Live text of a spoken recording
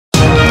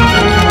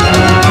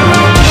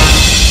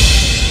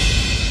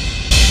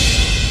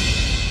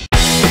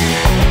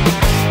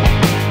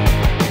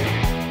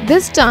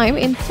time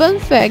in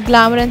Filmfare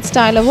Glamour and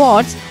Style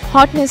Awards,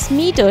 hotness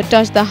meter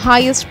touched the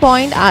highest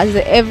point as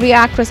every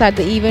actress at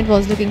the event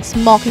was looking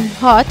smoking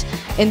hot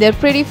in their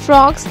pretty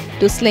frocks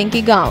to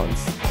slinky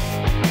gowns.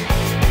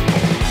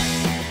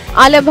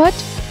 Alia Bhatt,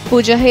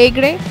 Pooja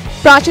Hegde,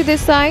 Prachi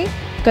Desai,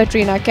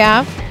 Katrina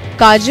Kaif,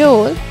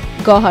 Kajol,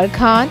 Gauhar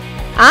Khan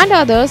and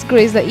others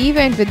graced the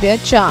event with their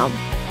charm.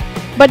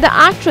 But the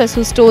actress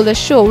who stole the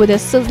show with a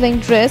sizzling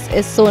dress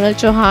is Sonal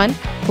Chauhan,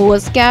 who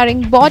was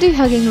carrying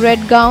body-hugging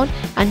red gown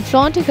and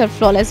flaunting her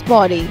flawless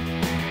body.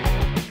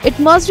 It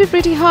must be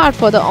pretty hard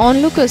for the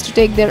onlookers to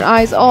take their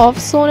eyes off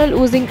Sonal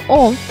oozing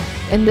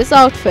oomph in this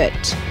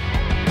outfit.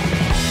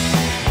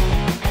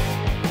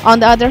 On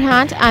the other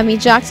hand, Amy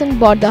Jackson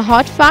brought the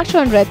hot factor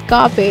on red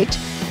carpet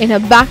in her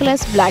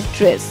backless black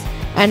dress.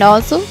 And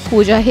also,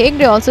 Pooja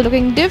Hegde also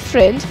looking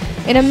different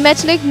in a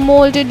metallic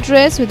molded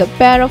dress with a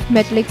pair of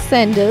metallic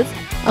sandals,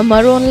 a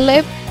maroon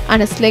lip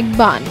and a slick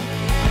bun.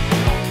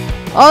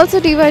 Also,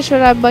 Diva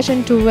Aishwarya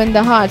Bachchan to win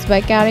the hearts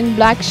by carrying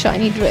black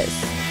shiny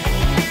dress.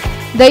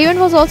 The event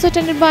was also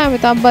attended by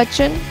Amitabh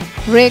Bachchan,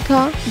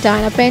 Rekha,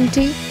 Diana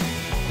Penty,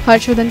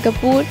 Harshvardhan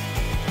Kapoor,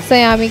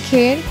 Sayami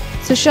Kher,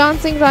 Sushant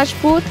Singh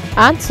Rajput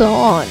and so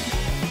on.